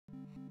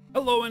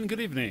Hello and good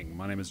evening.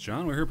 My name is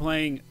John. We're here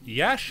playing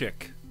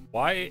Yashik.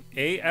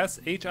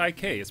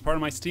 Y-A-S-H-I-K. It's part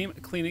of my Steam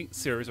cleaning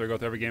series where I go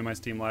through every game in my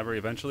Steam library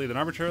eventually, then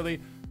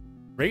arbitrarily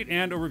rate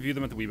and or review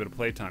them at the wee bit of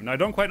playtime. Now, I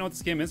don't quite know what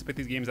this game is. I pick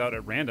these games out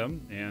at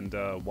random, and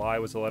Y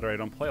was a letter I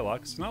don't play a lot,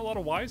 because there's not a lot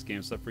of Y's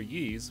games except for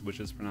Yeez, which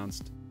is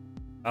pronounced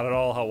not at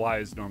all how Y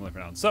is normally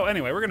pronounced. So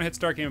anyway, we're going to hit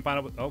start game and find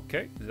out what...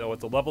 Okay, so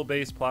it's a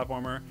level-based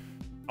platformer.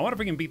 I wonder if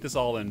we can beat this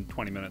all in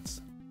 20 minutes.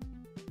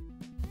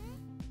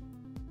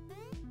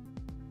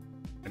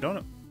 I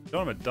don't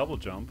have a double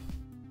jump.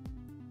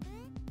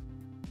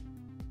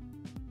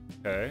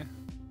 Okay.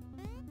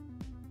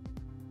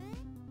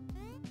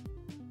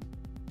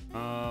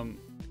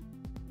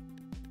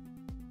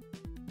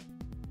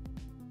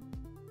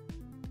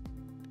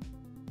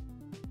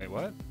 Wait,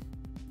 what?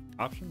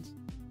 Options?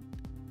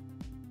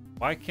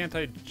 Why can't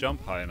I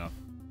jump high enough?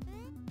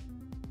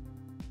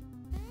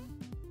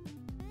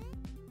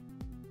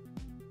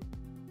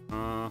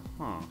 Huh.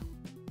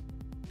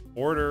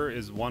 Order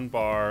is 1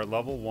 bar,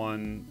 level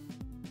 1,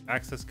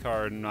 access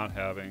card not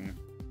having.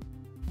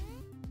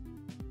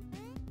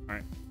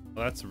 Alright,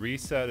 well that's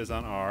reset is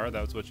on R,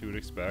 that's what you would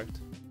expect.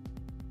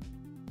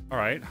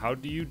 Alright, how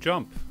do you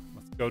jump?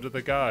 Let's go to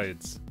the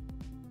guides.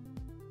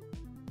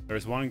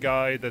 There's one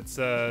guide that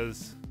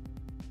says...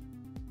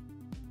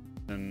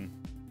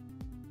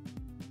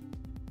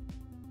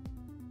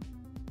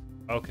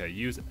 Okay,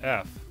 use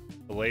F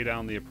to lay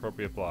down the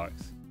appropriate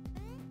blocks.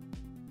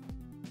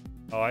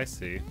 Oh, I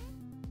see.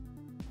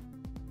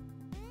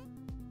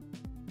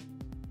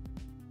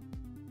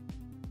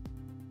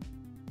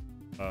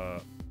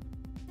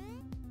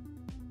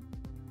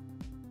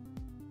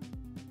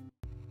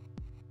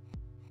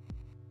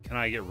 Can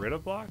I get rid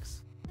of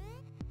blocks?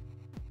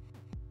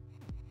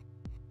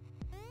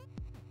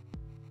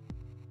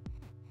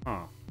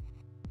 Huh.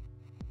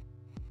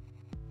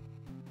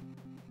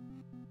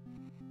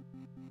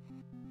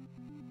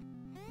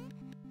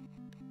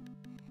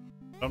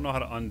 I don't know how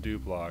to undo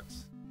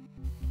blocks.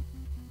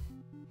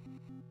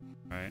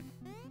 Right.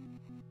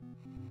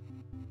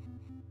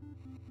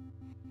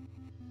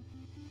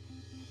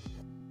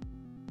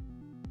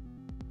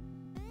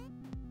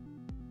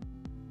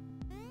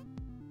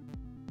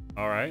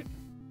 All right.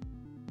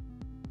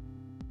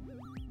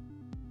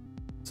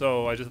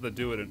 So I just have to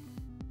do it in...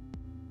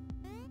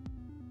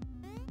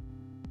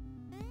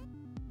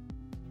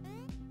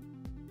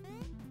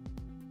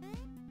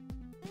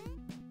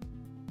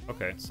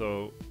 Okay,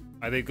 so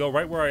they go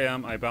right where I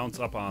am, I bounce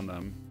up on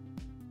them.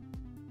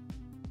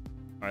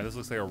 Alright, this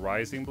looks like a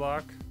rising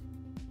block.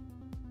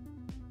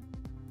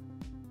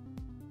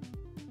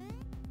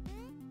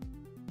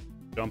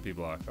 Jumpy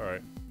block,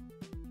 alright.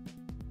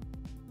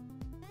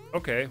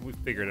 Okay, we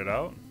figured it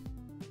out.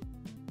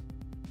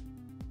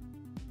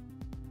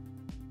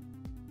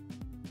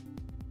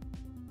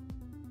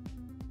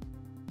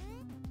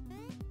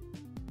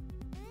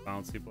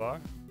 Bouncy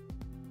block.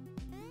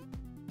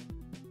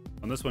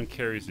 And this one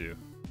carries you.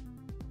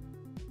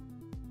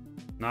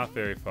 Not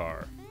very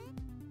far.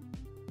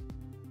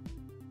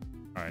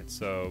 Alright,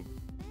 so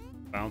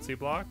bouncy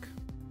block.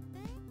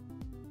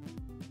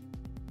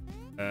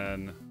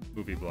 And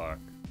movie block.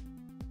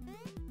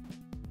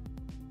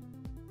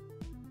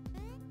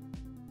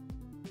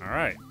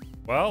 Alright,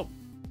 well,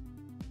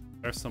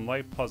 there's some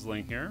light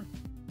puzzling here.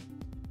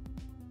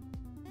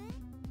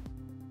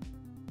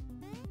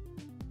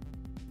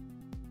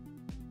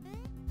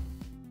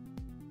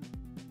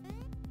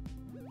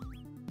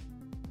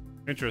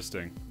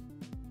 Interesting.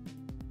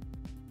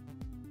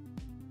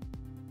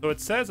 So it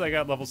says I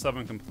got level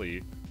 7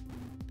 complete.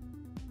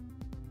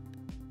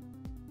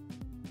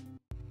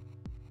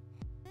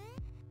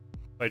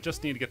 I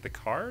just need to get the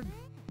card?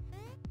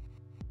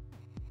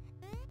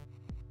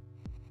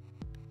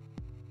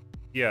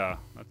 Yeah,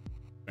 that's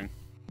interesting.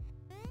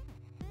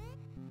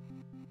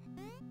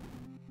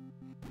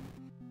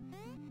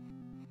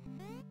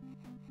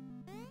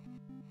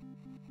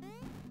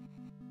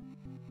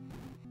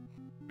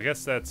 I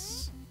guess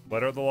that's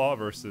letter of the law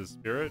versus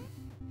spirit.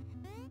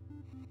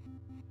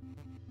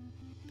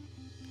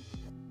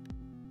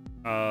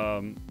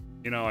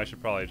 You know, I should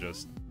probably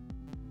just...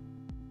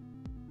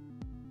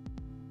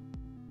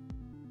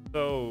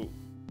 So,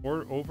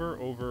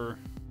 over...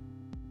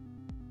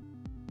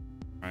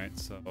 Alright,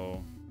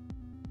 so...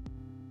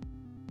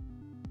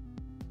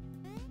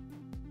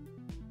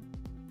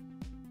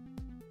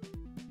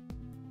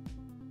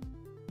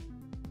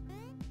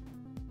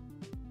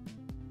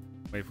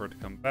 Wait for it to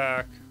come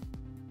back.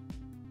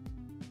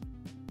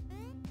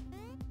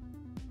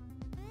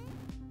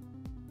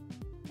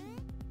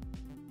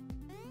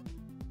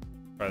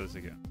 Try this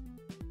again.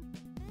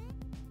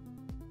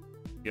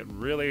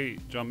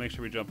 Make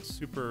sure we jump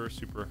super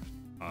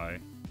high.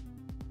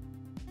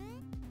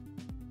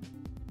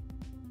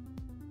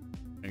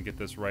 And get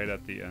this right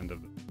at the end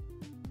of it.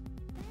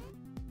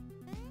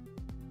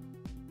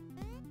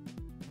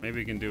 Maybe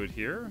we can do it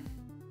here.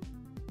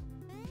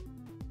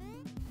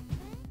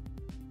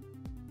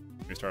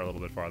 Let me start a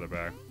little bit farther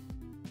back.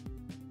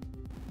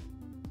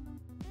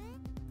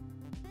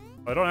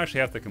 I don't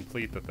actually have to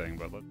complete the thing,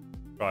 but let's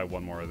try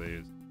one more of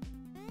these.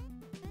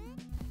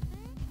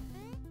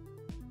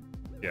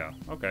 Yeah,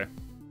 okay.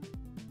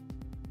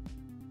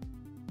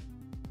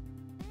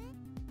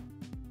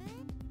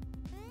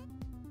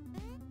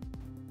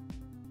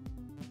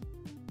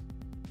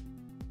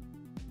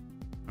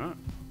 Huh.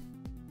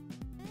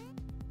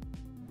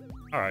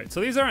 Alright,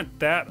 so these aren't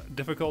that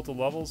difficult of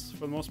levels for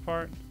the most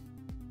part.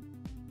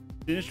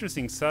 It's an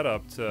interesting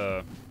setup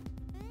to...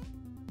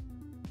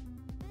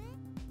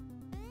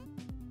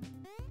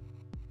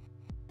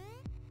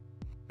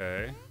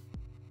 Okay.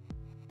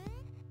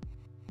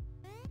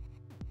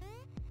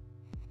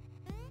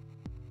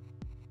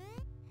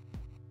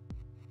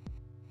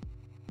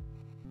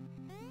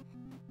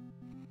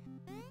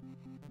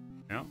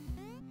 Yeah.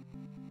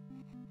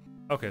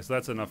 Okay, so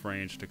that's enough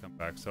range to come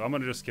back. So I'm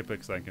gonna just skip it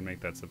because I can make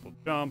that simple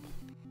jump.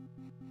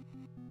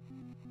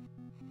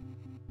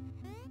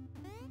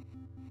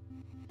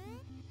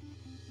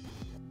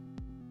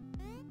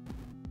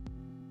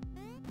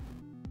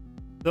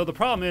 Though the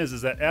problem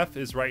is that F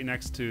is right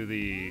next to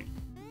the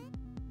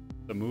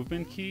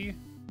movement key.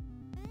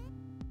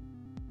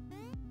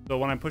 So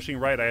when I'm pushing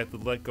right, I have to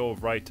let go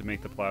of right to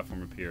make the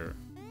platform appear.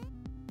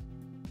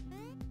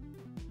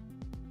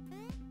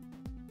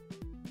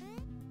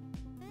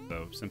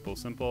 So simple,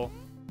 simple.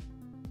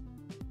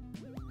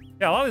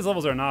 Yeah, a lot of these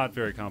levels are not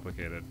very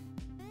complicated.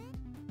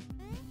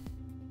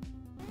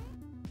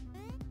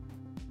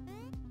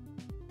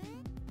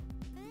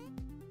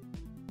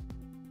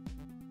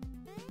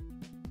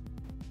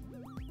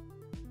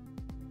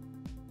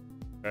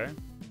 Okay.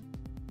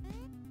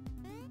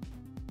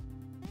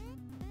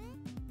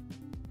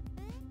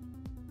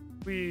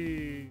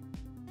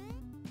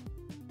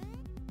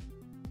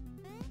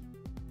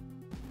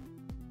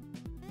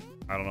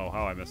 I don't know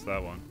how I missed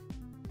that one.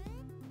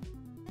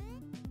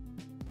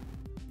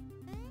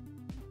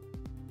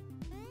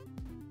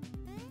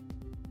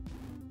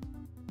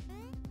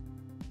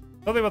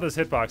 Something about this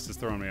hitbox is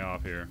throwing me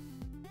off here.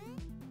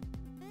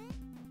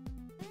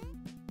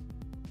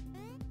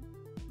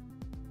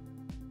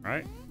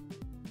 Right?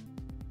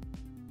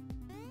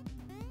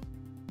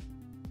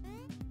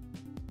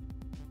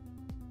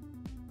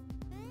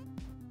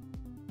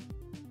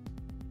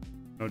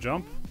 No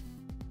jump?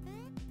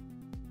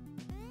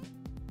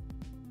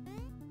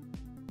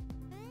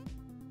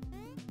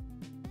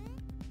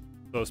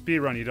 So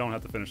speedrun, you don't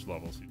have to finish the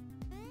levels.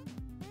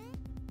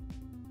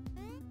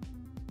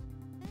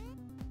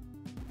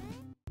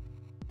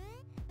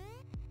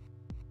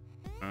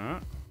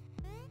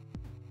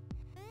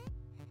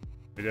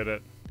 We did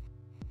it.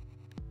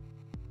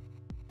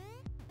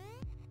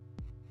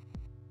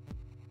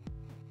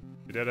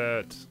 We did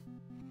it.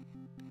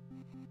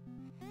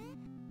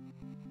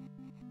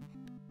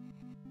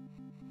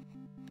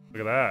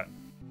 Look at that.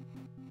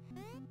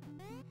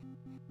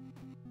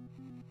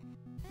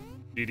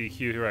 GDQ,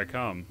 here I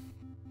come.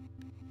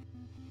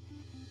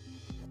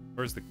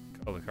 Where's the...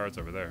 Oh, the card's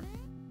over there.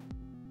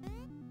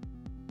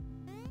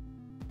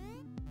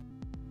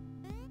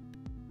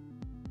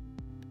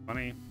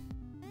 Funny.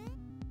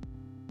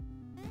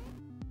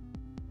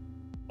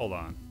 Hold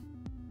on.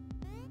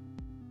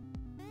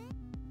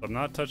 I'm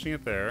not touching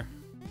it there.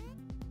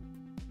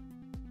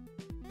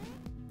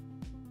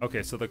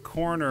 Okay, so the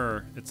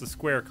corner, it's a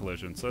square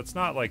collision, so it's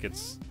not like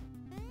it's,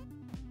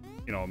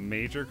 you know, a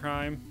major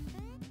crime.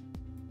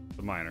 It's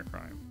a minor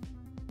crime.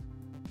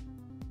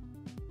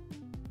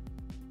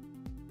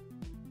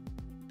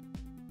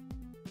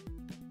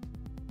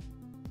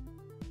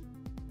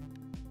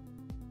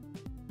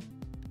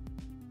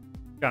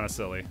 Kind of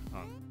silly,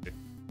 honestly.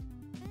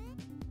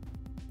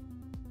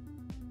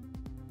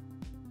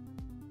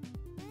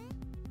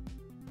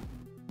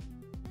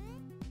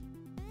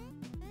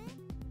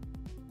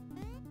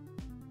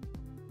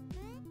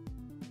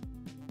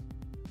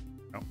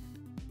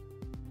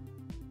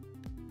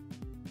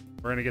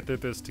 We're gonna get through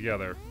this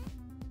together.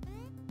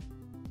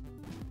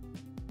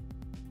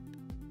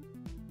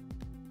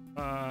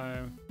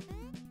 5.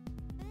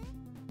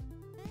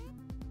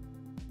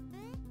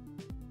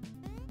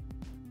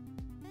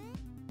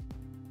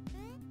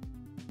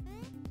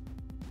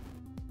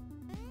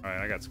 Alright,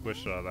 I got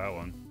squished out of that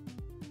one.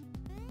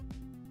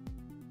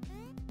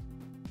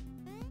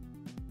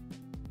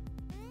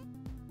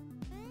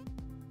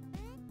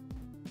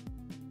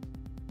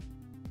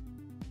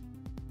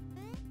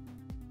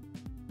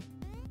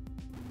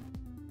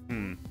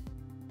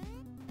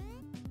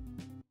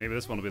 Maybe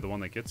this one will be the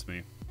one that gets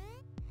me.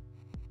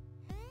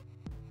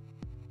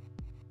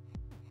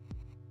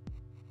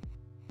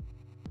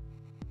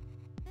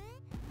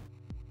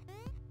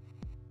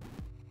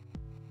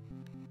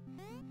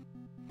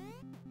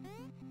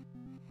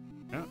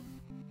 Yeah.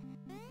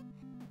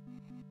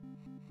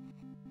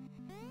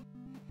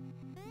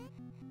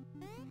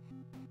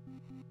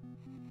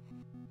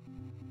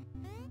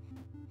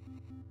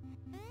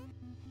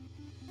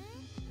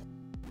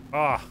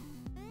 Ah.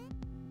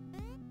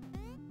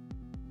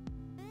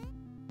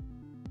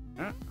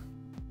 Yeah.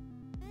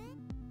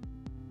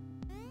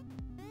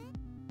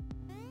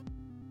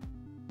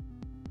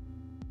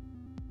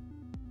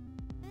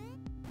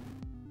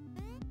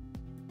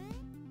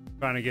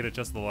 Trying to get it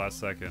just the last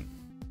second.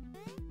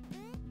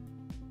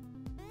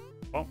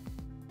 Oh.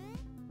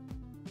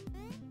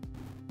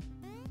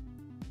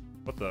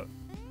 What the?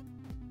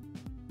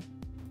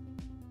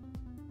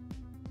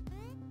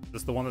 Is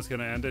this the one that's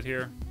gonna end it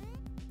here?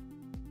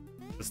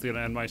 This is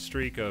gonna end my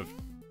streak of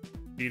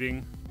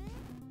cheating.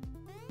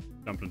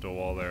 Jumped into a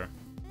wall there.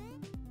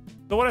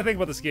 So what I think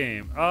about this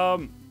game?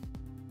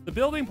 The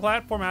building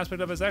platform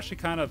aspect of it is actually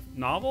kind of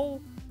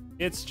novel.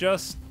 It's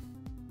just,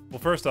 well,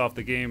 first off,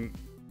 the game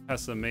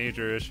has some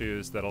major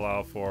issues that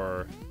allow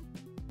for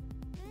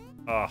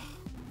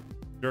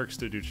jerks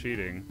to do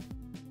cheating.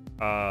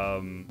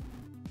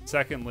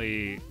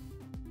 Secondly,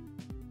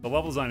 the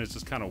level design is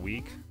just kind of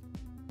weak.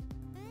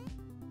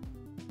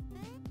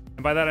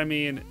 And by that I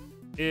mean,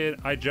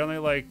 I generally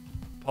like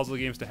puzzle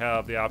games to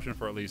have the option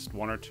for at least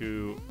one or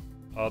two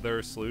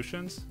other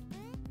solutions.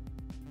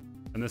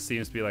 And this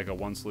seems to be like a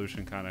one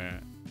solution kind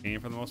of game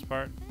for the most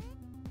part.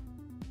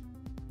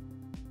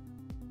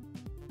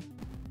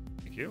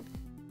 Thank you.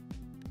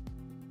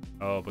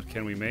 Oh, but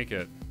can we make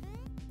it?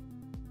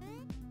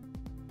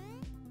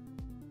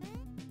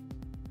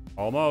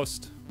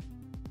 Almost.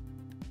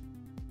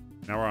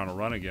 Now we're on a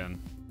run again.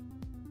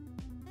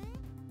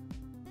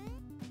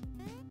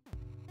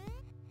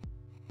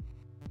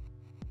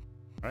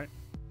 Right.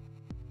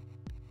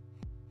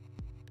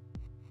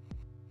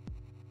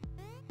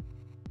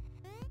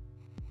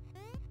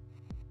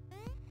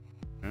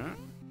 Yeah.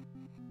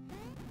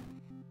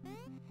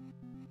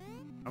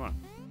 Come on.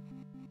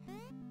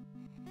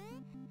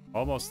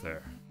 Almost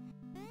there.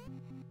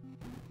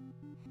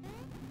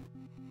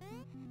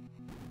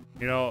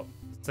 You know,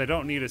 since I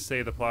don't need to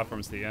say the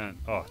platform's the end.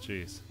 Oh,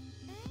 jeez.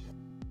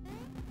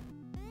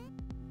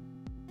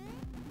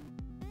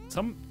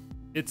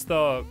 It's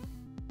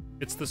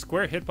the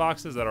square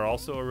hitboxes that are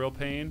also a real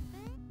pain.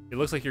 It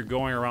looks like you're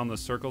going around the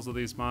circles of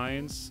these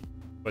mines,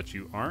 but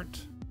you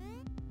aren't.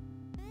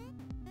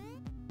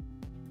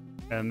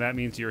 And that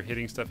means you're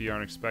hitting stuff you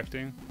aren't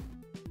expecting.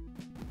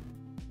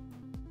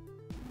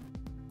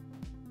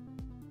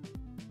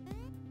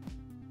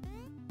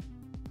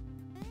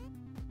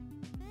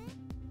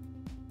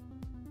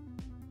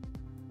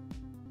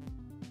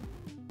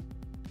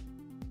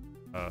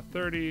 Uh,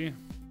 30.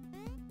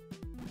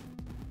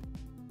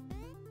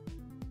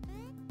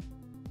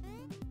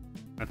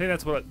 I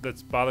think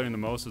that's bothering the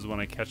most is when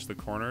I catch the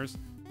corners.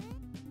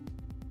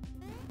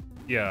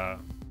 Yeah.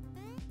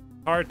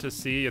 Hard to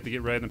see, you have to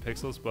get right in the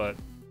pixels, but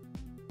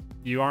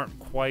you aren't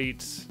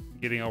quite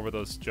getting over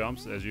those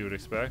jumps as you would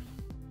expect.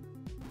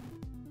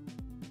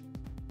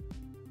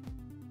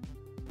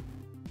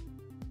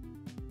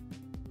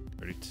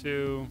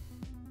 $32.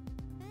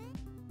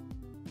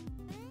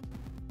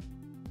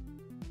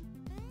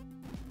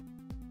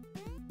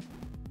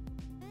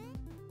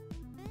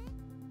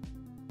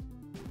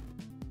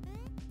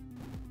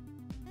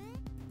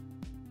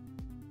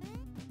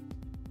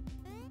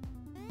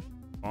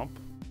 Bump.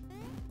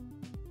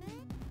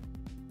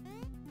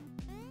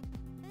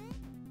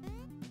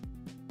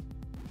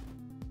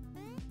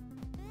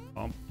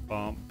 Bump,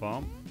 bump,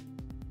 bump.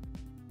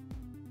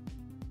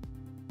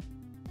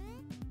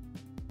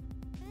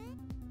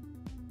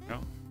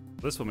 No.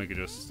 This will make it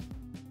just...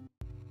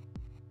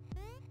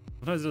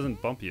 Sometimes it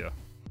doesn't bump you.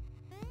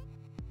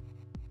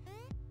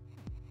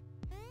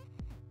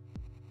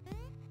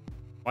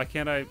 Why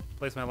can't I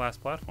place my last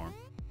platform?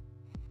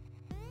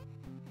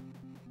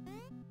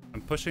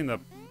 I'm pushing the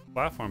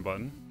platform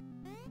button.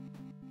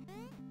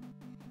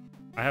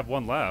 I have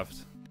one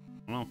left.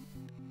 I don't know.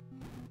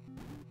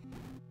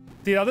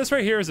 See, now this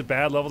right here is a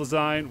bad level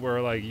design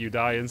where, like, you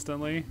die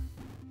instantly.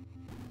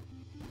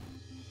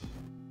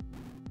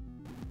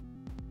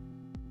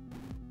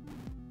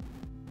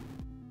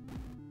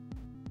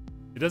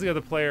 It doesn't give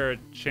the player a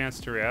chance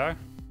to react.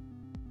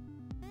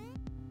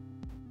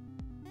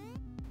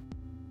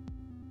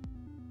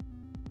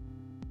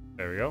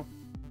 There we go.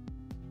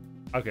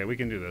 Okay, we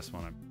can do this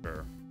one, I'm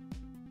sure.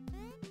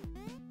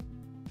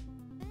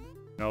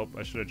 Nope,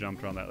 I should have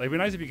jumped around that. Like, it'd be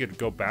nice if you could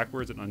go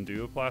backwards and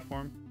undo a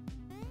platform.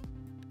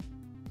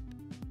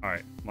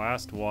 Alright,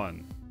 last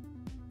one.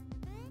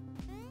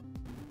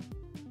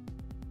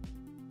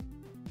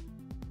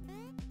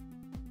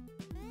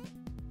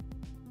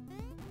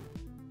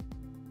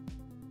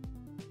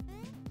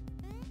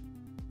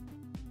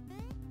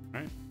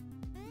 Alright.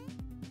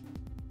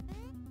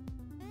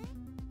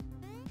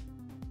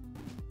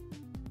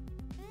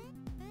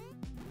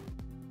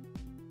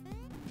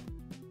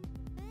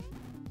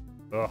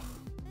 Ugh.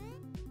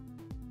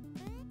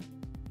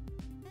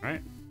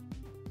 Alright.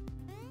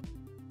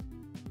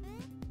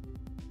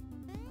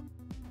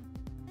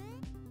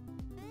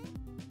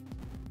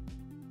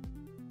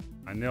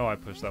 I know I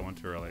pushed that one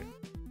too early.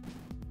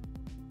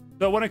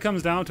 So when it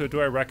comes down to it, do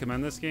I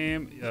recommend this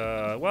game?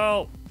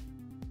 Well,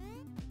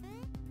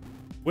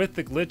 with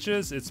the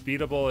glitches, it's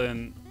beatable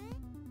in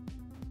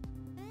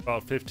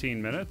about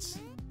 15 minutes.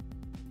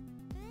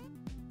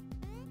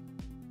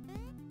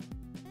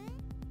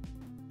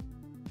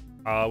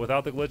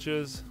 Without the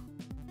glitches,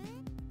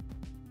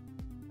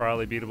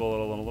 probably beatable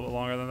a little bit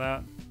longer than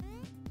that.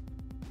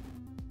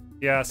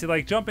 Yeah, see,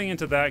 like, jumping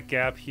into that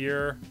gap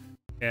here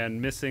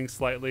and missing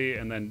slightly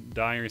and then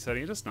dying and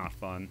resetting, it's just not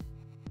fun.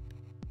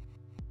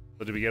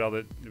 So did we get all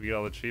the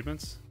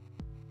achievements?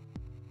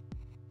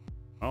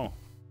 Oh.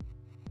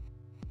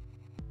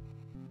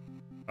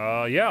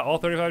 Yeah, all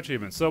 35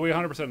 achievements. So we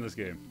 100% in this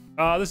game.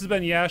 This has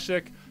been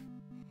Yashik.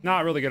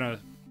 Not really gonna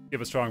give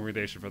a strong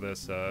recommendation for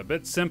this. A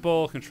bit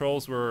simple.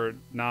 Controls were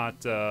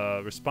not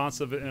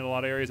responsive in a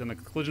lot of areas, and the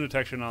collision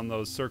detection on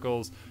those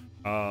circles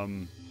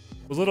was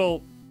a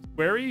little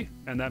wary,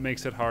 and that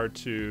makes it hard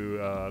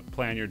to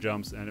plan your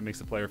jumps, and it makes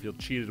the player feel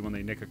cheated when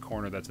they nick a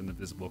corner that's an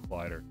invisible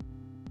collider.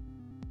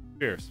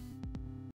 Cheers.